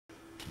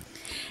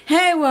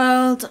Hey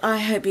world, I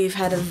hope you've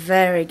had a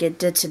very good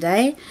day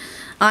today.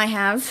 I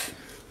have.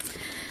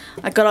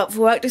 I got up for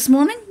work this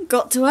morning,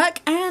 got to work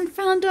and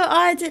found out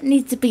I didn't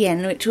need to be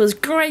in, which was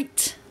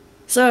great.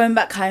 So I went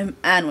back home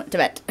and went to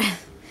bed.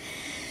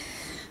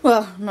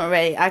 Well, not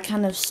really, I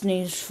kind of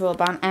snoozed for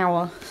about an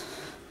hour.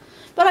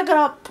 But I got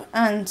up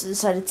and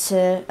decided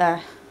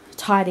to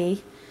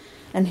tidy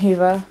and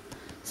hoover.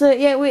 So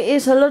yeah,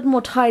 it's a lot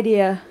more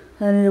tidier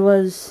than it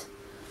was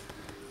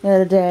the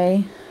other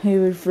day.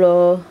 Hoovered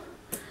floor.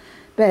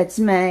 Bed's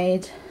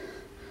made,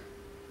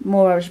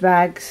 more rubbish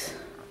bags.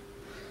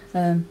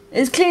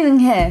 It's cleaning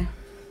here.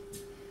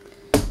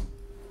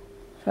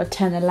 If I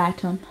turn the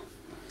light on.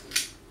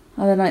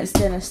 Other night's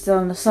dinner's still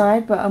on the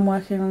side, but I'm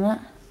working on that.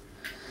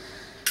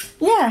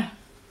 Yeah.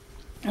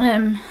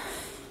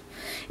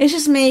 It's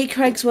just me.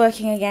 Craig's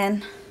working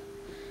again.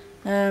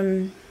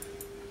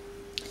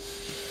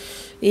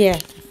 Yeah.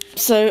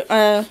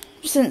 So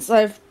since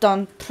I've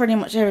done pretty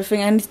much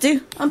everything I need to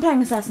do, I'm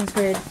playing Assassin's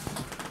Creed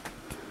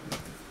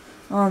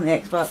on the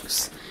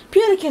Xbox.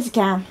 Purely because I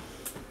can.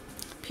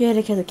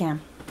 Purely because I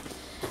can.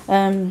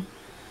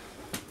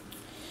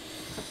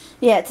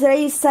 Yeah,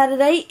 today's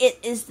Saturday. It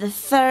is the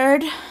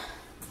 3rd.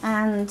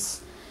 And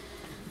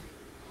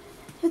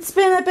it's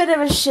been a bit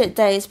of a shit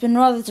day. It's been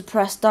rather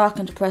dark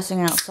and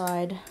depressing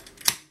outside.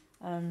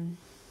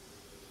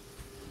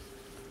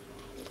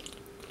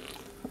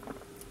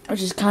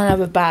 Which is kind of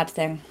a bad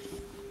thing.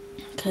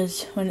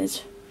 Because when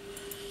it's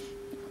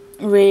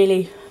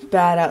really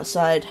bad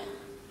outside,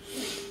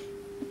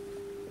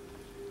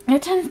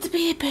 it tends to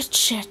be a bit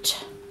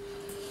shit.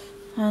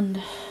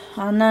 And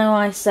I know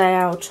I say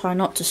I'll try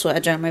not to swear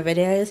during my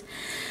videos,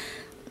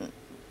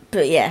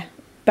 but yeah,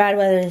 bad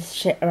weather is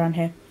shit around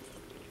here.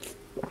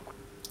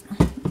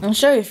 I'll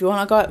show you if you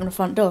want. I'll go open the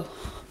front door.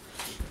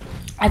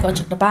 I gotta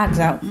check the bags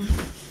out.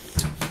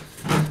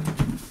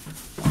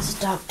 It's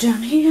dark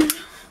down here.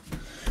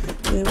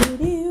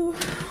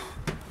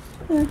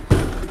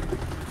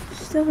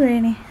 Still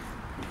rainy.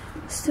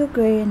 Still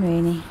grey and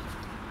rainy.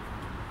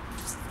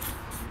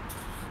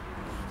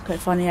 Quite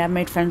funny, I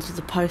made friends with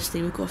the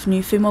postie. We've got a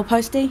new female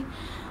postie.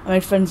 I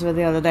made friends with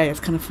her the other day.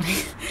 It's kind of funny,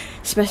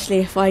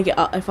 especially if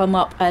I'm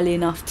up early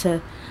enough to.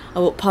 I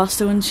walk past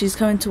her when she's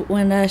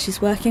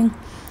she's working,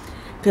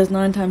 because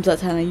 9 times out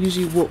of 10 I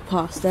usually walk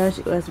past her as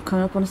we're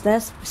coming up on the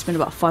stairs. We spend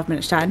about 5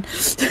 minutes chatting.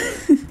 It's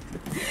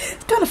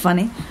kind of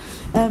funny.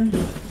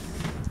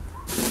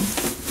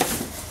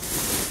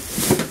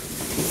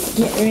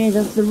 Get rid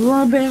of the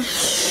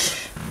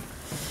rubbish.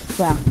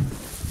 Well,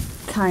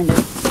 kind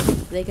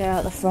of. They go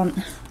out the front.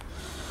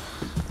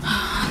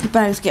 The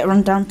bags get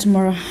run down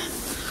tomorrow.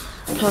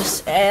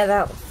 Plus air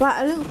out the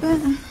flat a little bit.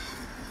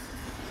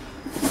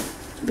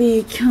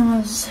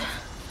 Because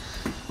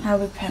I'll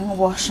be putting a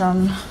wash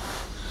on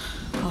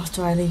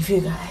after I leave you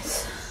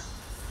guys.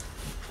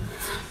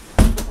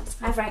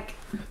 Hi Frank.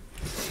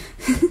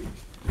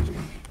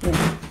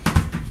 Yeah.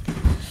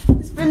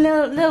 It's been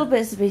little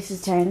bits and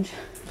pieces change.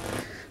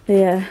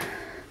 The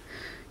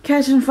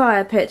Catch and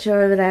Fire picture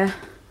over there.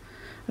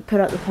 I put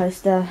up the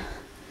poster,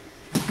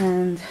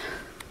 and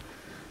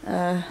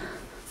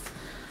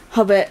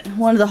Hobbit,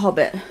 one of the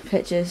Hobbit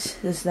pictures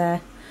is there.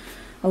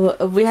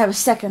 We have a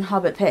second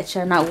Hobbit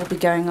picture, and that will be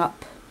going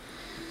up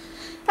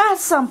at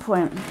some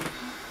point.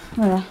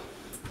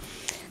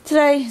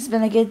 Today has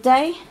been a good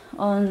day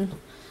on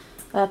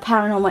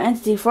Paranormal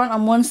Entity front.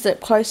 I'm one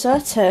step closer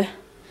to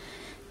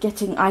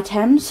getting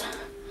items.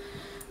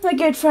 My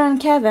good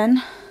friend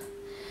Kevin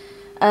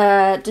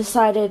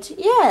decided,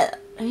 yeah,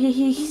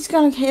 he's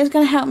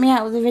gonna help me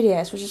out with the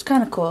videos, which is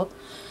kind of cool.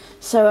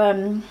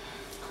 So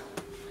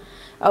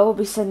I will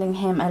be sending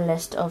him a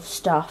list of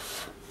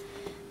stuff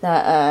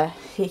that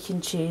he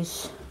can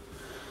choose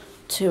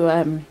to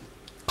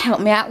help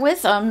me out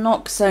with. I'm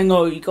not saying,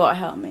 oh, you gotta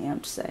help me.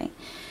 I'm just saying,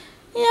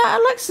 yeah,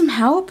 I'd like some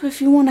help.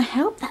 If you want to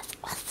help, that's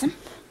awesome.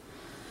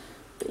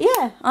 But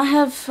yeah,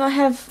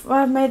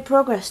 I've made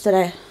progress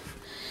today.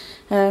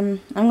 I'm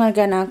gonna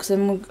go now because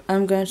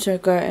I'm going to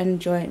go and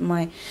enjoy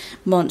my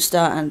monster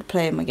and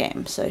play my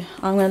game. So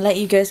I'm gonna let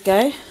you guys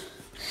go.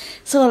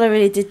 That's all I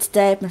really did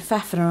today. I've been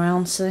faffing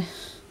around, so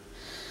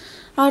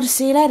I'll just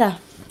see you later.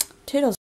 Toodles.